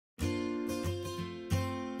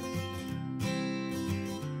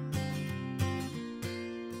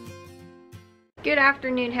Good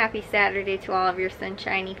afternoon, happy Saturday to all of your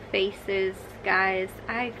sunshiny faces, guys.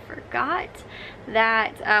 I forgot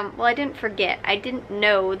that, well, I didn't forget. I didn't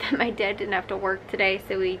know that my dad didn't have to work today,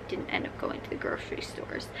 so we didn't end up going to the grocery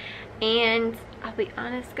stores. And I'll be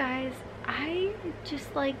honest, guys, I just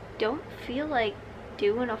don't feel like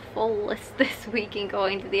doing a full list this week and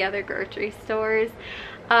going to the other grocery stores.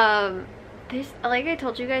 Like I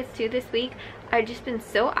told you guys too, this week I've just been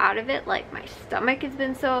so out of it. Like, my stomach has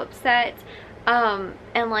been so upset. And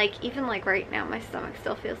even right now my stomach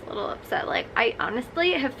still feels a little upset. Like, I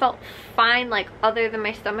honestly have felt fine, other than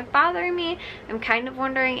my stomach bothering me. I'm kind of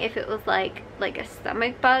wondering if it was like a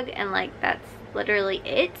stomach bug and that's literally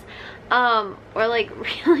it, or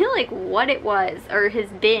really what it was or has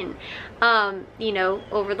been, you know,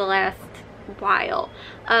 over the last while,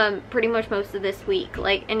 pretty much most of this week.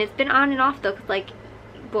 And it's been on and off though, because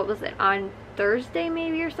what was it, on Thursday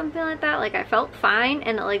maybe or something like that, I felt fine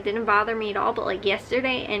and it didn't bother me at all, but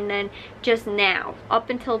yesterday and then just now, up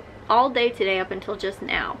until all day today, up until just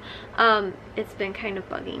now, it's been kind of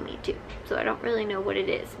bugging me too. So I don't really know what it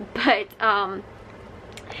is, but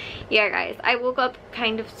yeah, guys, I woke up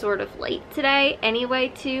kind of sort of late today anyway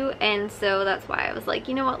too, and so that's why I was like,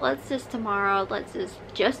 you know what, let's just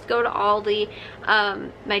just go to Aldi.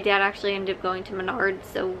 My dad actually ended up going to Menards,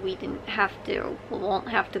 so we won't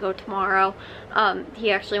have to go tomorrow.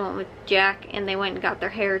 He actually went with Jack and they went and got their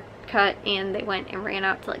hair cut, and they went and ran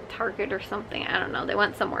out to Target or something. I don't know, they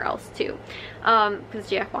went somewhere else too, because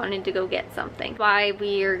Jack wanted to go get something. Why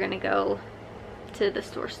we are gonna go to the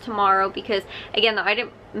stores tomorrow, because again though, I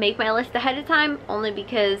didn't make my list ahead of time, only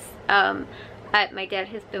because my dad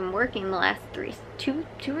has been working the last two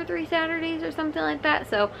or three Saturdays or something like that,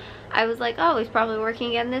 so I was like, oh, he's probably working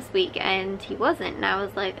again this week, and he wasn't, and I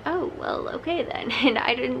was like, oh, well, okay then. And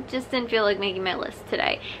I just didn't feel like making my list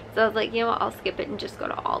today, so I was like, you know what, I'll skip it and just go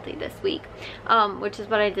to Aldi this week, which is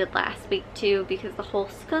what I did last week too, because the whole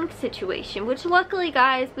skunk situation, which luckily,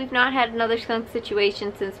 guys, we've not had another skunk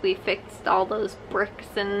situation since we fixed all those bricks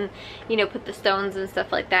and, you know, put the stones and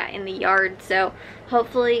stuff like that in the yard, so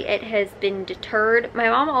hopefully it has been deterred. My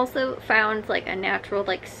mom also found a natural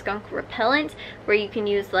skunk repellent where you can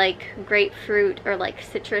use grapefruit or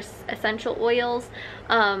citrus essential oils,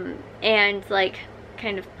 and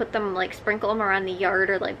kind of put them, sprinkle them around the yard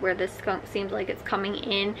or where the skunk seems like it's coming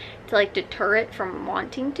in, to deter it from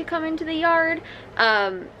wanting to come into the yard,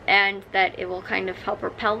 and that it will kind of help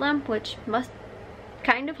repel them, which must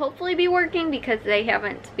kind of hopefully be working, because we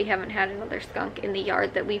haven't had another skunk in the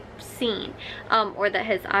yard that we've seen, or that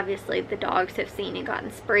has obviously the dogs have seen and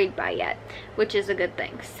gotten sprayed by yet, which is a good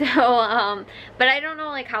thing. So but I don't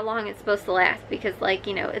know how long it's supposed to last, because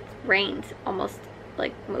you know, it's rained almost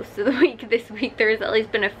most of the week this week. There's at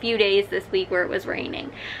least been a few days this week where it was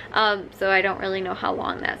raining, so I don't really know how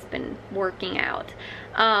long that's been working out,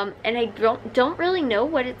 and I don't really know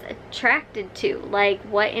what it's attracted to,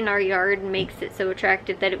 what in our yard makes it so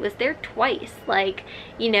attractive that it was there twice,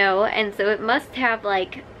 you know, and so it must have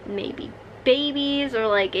maybe babies,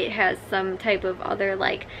 or it has some type of other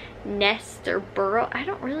nest or burrow. I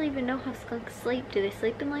don't really even know how skunks sleep. Do they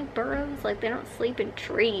sleep in burrows? They don't sleep in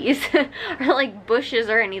trees or bushes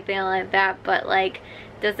or anything like that, but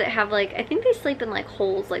does it have I think they sleep in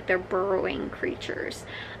holes, they're burrowing creatures,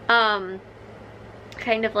 kind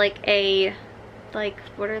of a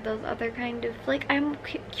what are those other kind of, I'm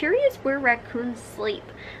curious where raccoons sleep.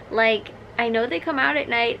 I know they come out at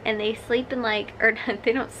night and they sleep in or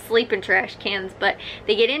they don't sleep in trash cans, but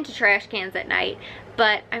they get into trash cans at night.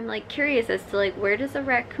 But I'm curious as to where does a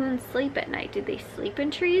raccoon sleep at night? Do they sleep in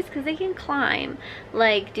trees? Because they can climb.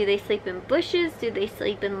 Do they sleep in bushes? Do they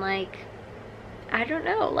sleep in I don't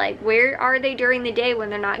know, where are they during the day when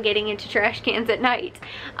they're not getting into trash cans at night?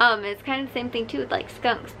 It's kind of the same thing too with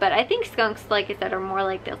skunks, but I think skunks, like I said, are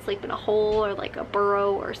more they'll sleep in a hole or a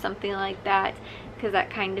burrow or something like that, because that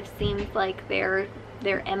kind of seems like their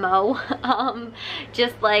MO.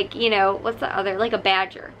 Just you know, what's the other, a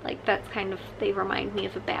badger, that's kind of, they remind me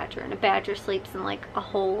of a badger, and a badger sleeps in a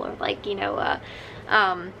hole, or you know,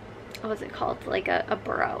 what's it called, a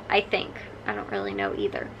burrow, I think. I don't really know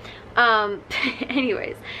either.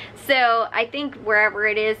 Anyways, so I think wherever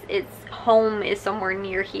it is, its home is somewhere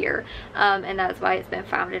near here, and that's why it's been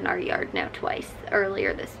found in our yard now twice,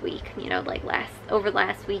 earlier this week, you know, over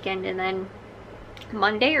last weekend, and then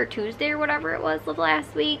Monday or Tuesday or whatever it was of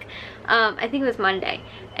last week. I think it was Monday,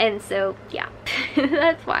 and so yeah,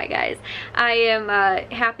 that's why, guys. I am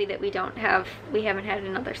happy that we haven't had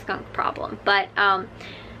another skunk problem, but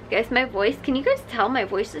guys, my voice, can you guys tell my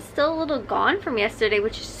voice is still a little gone from yesterday,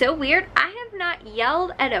 which is so weird. I have not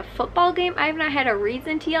yelled at a football game. I have not had a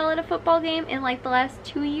reason to yell at a football game in like the last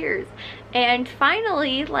 2 years. And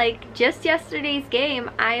finally, like just yesterday's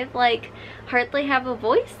game, I've like hardly have a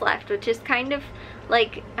voice left, which is kind of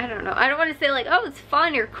like, I don't know, I don't want to say like, oh, it's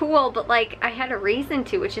fun or cool, but like I had a reason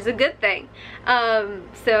to, which is a good thing.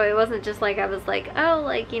 So it wasn't just like I was like, oh,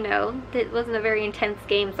 like, you know, it wasn't a very intense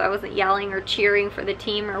game, so I wasn't yelling or cheering for the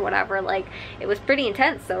team or whatever. Like, it was pretty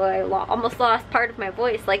intense, so I almost lost part of my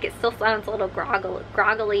voice. Like, it still sounds a little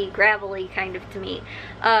groggly, gravelly kind of to me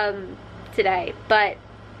today. But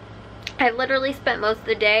I literally spent most of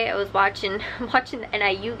the day, I was watching the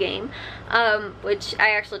NIU game, which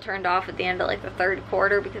I actually turned off at the end of like the third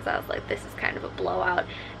quarter because I was like, this is kind of a blowout.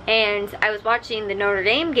 And I was watching the Notre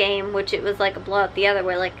Dame game, which it was like a blowout the other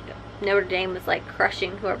way, like Notre Dame was like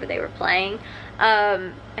crushing whoever they were playing.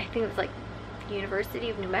 I think it was like University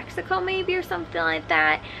of New Mexico maybe or something like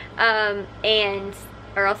that.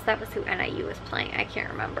 Or else that was who NIU was playing, I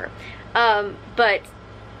can't remember. But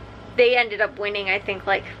they ended up winning, I think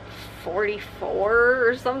like 44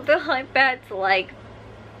 or something like that, so like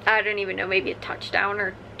I don't even know, maybe a touchdown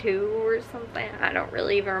or 2 or something. I don't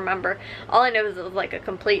really even remember. All I know is it was like a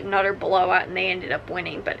complete and utter blowout and they ended up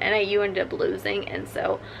winning, but NIU ended up losing, and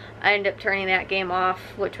so I ended up turning that game off,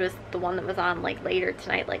 which was the one that was on like later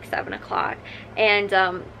tonight, like 7 o'clock. And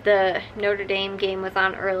the Notre Dame game was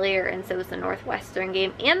on earlier, and so was the Northwestern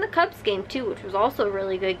game and the Cubs game too, which was also a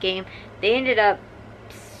really good game. They ended up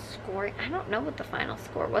scoring, I don't know what the final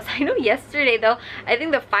score was. I know yesterday though, I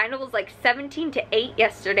think the final was like 17-8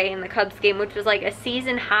 yesterday in the Cubs game, which was like a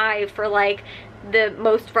season high for like the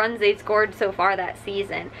most runs they'd scored so far that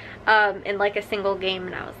season in like a single game.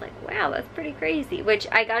 And I was like, wow, that's pretty crazy. Which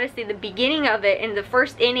I got to see the beginning of it. In the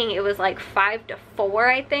first inning it was like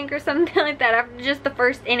 5-4 I think, or something like that. After just the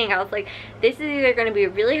first inning I was like, this is either going to be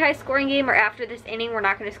a really high scoring game, or after this inning we're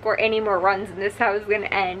not going to score any more runs and this is how it's going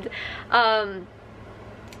to end.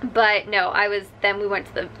 But no, then we went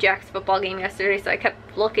to the Jacks football game yesterday, so I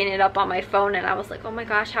kept looking it up on my phone and I was like, oh my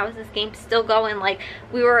gosh, how is this game still going? Like,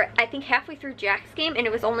 we were, I think, halfway through Jacks game and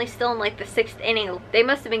it was only still in like the 6th inning. They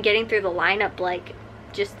must have been getting through the lineup like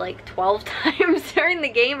just like 12 times during the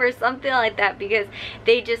game or something like that, because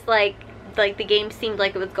they just like the game seemed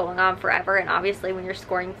like it was going on forever. And obviously when you're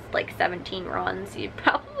scoring like 17 runs, you're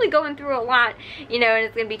probably going through a lot, you know, and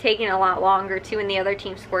it's gonna be taking a lot longer too. And the other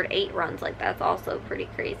team scored 8 runs, like that's also pretty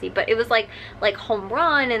crazy. But it was like home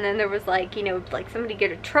run, and then there was like, you know, like somebody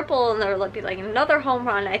get a triple and there would be like another home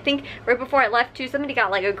run. I think right before I left too, somebody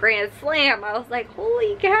got like a grand slam. I was like,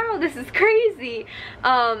 holy cow, this is crazy.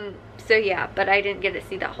 So yeah, but I didn't get to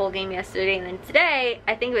see that whole game yesterday. And then today,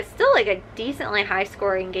 I think it was still like a decently high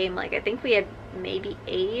scoring game. Like I think we had maybe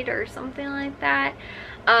 8 or something like that.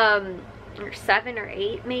 Or 7 or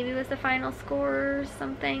 8 maybe was the final score or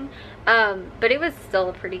something. But it was still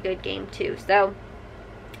a pretty good game too. So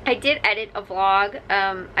I did edit a vlog.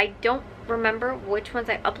 I don't remember which ones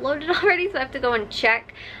I uploaded already, so I have to go and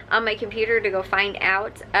check on my computer to go find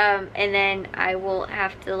out. And then I will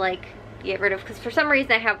have to like get rid of, because for some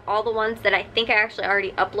reason I have all the ones that I think I actually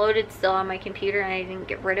already uploaded still on my computer and I didn't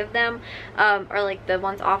get rid of them, or like the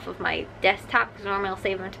ones off of my desktop, because normally I'll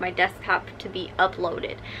save them to my desktop to be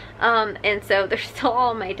uploaded. And so they're still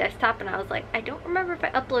all on my desktop, and I was like, I don't remember if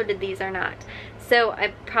I uploaded these or not. So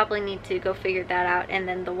I probably need to go figure that out, and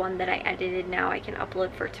then the one that I edited now I can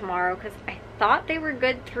upload for tomorrow, because I thought they were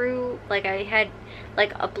good through, like I had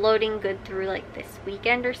like uploading good through like this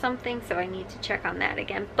weekend or something, so I need to check on that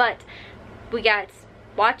again. But we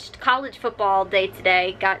watched college football all day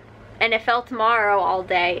today, got NFL tomorrow all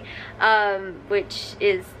day, which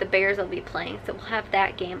is the Bears will be playing, so we'll have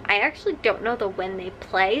that game. I actually don't know when they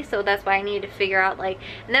play, so that's why I need to figure out, like,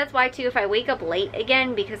 and that's why too, if I wake up late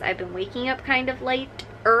again, because I've been waking up kind of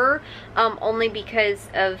later, only because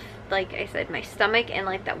of, like I said, my stomach, and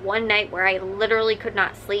like that one night where I literally could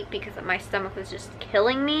not sleep because my stomach was just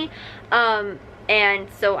killing me. And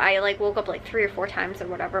so I like woke up like 3 or 4 times or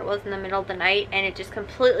whatever it was in the middle of the night, and it just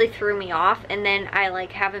completely threw me off. And then I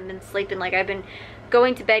like haven't been sleeping, like I've been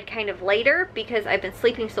going to bed kind of later because I've been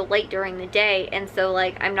sleeping so late during the day, and so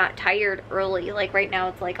like I'm not tired early. Like right now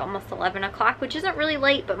it's like almost 11 o'clock, which isn't really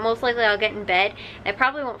late, but most likely I'll get in bed and I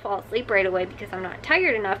probably won't fall asleep right away because I'm not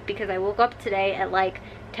tired enough, because I woke up today at like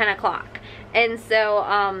 10 o'clock. And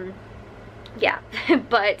so yeah,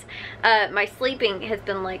 but my sleeping has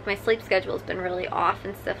been like, my sleep schedule has been really off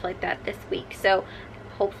and stuff like that this week, so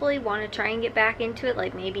hopefully want to try and get back into it.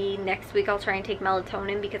 Like maybe next week I'll try and take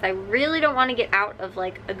melatonin, because I really don't want to get out of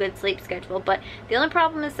like a good sleep schedule. But the only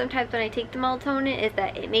problem is sometimes when I take the melatonin is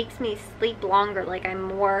that it makes me sleep longer. Like I'm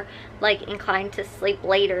more like inclined to sleep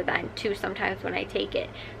later than to sometimes when I take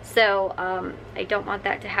it. So I don't want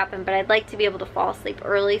that to happen, but I'd like to be able to fall asleep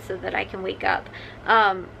early so that I can wake up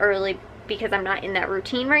early, because I'm not in that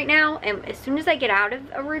routine right now. And as soon as I get out of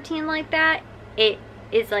a routine like that, it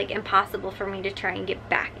is like impossible for me to try and get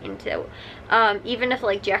back into. Even if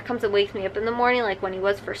like Jack comes and wakes me up in the morning, like when he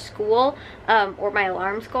was for school, or my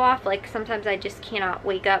alarms go off, like sometimes I just cannot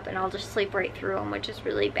wake up and I'll just sleep right through them, which is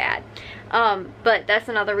really bad. But that's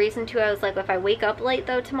another reason too. I was like, if I wake up late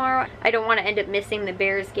though tomorrow, I don't want to end up missing the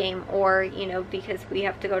Bears game, or you know, because we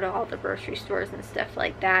have to go to all the grocery stores and stuff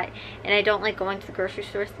like that, and I don't like going to the grocery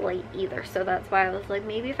stores late either. So that's why I was like,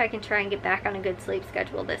 maybe if I can try and get back on a good sleep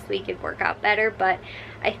schedule this week, it'd work out better. But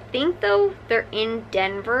I think though they're in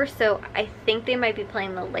Denver, so I think they might be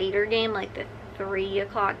playing the later game, like the 3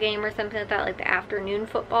 o'clock game or something like that, like the afternoon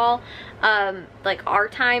football, like our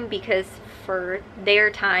time, because for their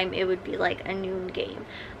time it would be like a noon game,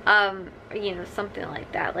 you know, something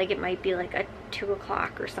like that. Like it might be like a 2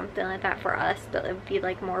 o'clock or something like that for us, but it would be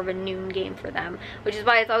like more of a noon game for them, which is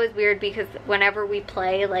why it's always weird, because whenever we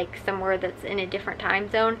play like somewhere that's in a different time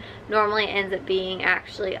zone, normally it ends up being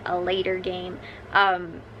actually a later game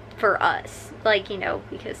for us, like, you know,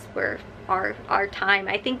 because we're our time.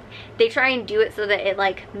 I think they try and do it so that it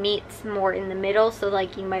like meets more in the middle, so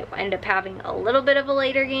like you might end up having a little bit of a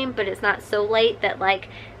later game, but it's not so late that like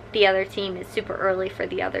the other team is super early for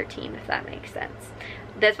the other team, if that makes sense.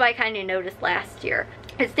 That's why I kind of noticed last year.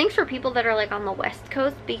 It stinks for people that are like on the West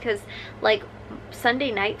Coast, because like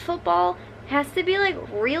Sunday night football has to be like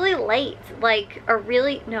really late, like, or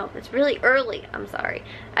really, no, it's really early. I'm sorry.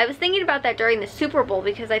 I was thinking about that during the Super Bowl,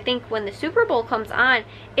 because I think when the Super Bowl comes on,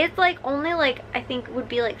 it's like only like, I think would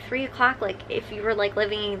be like 3 o'clock, like if you were like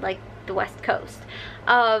living in like the West Coast,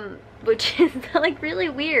 which is like really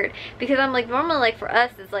weird, because I'm like, normally like for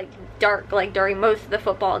us it's like dark like during most of the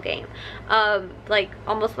football game, like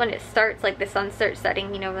almost when it starts, like the sun starts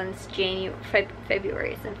setting, you know, when it's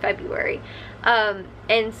February, it's in February,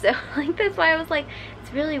 and so like that's why I was like,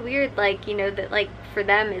 it's really weird, like, you know, that like for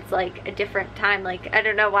them it's like a different time. Like I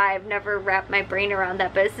don't know why, I've never wrapped my brain around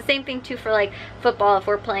that, but it's the same thing too for like football if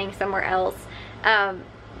we're playing somewhere else,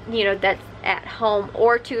 you know, that's at home,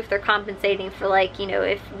 or too if they're compensating for like, you know,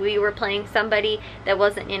 if we were playing somebody that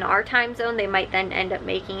wasn't in our time zone, they might then end up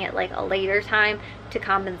making it like a later time to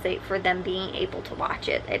compensate for them being able to watch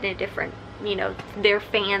it in a different, you know, their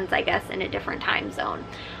fans, I guess, in a different time zone,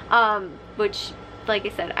 which, like I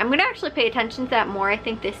said, I'm gonna actually pay attention to that more, I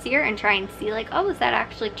think, this year, and try and see like, oh, is that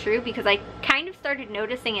actually true? Because I kind of started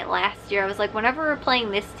noticing it last year. I was like, whenever we're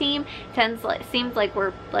playing this team, it seems like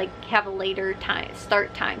we're like have a later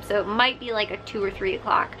start time, so it might be like a 2 or 3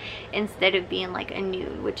 o'clock instead of being like a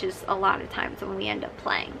noon, which is a lot of times when we end up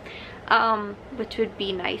playing, which would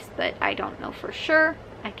be nice, but I don't know for sure.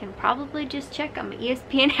 I can probably just check on my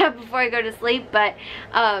ESPN app before I go to sleep, but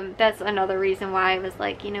that's another reason why I was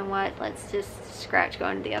like, you know what, let's just scratch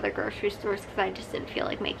going to the other grocery stores, because I just didn't feel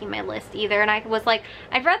like making my list either. And I was like,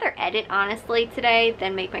 I'd rather edit honestly today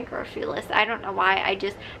than make my grocery list. I don't know why.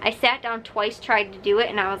 I sat down twice, tried to do it,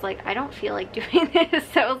 and I was like, I don't feel like doing this.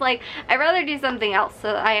 So I was like, I'd rather do something else.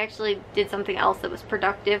 So I actually did something else that was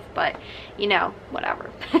productive, but you know, whatever.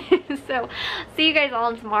 So see you guys all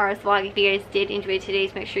in tomorrow's vlog. If you guys did enjoy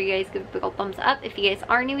today's, make sure you guys give a big old thumbs up. If you guys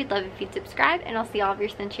are new, we'd love if you'd subscribe, and I'll see all of your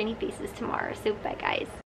sunshiny faces tomorrow. So bye guys.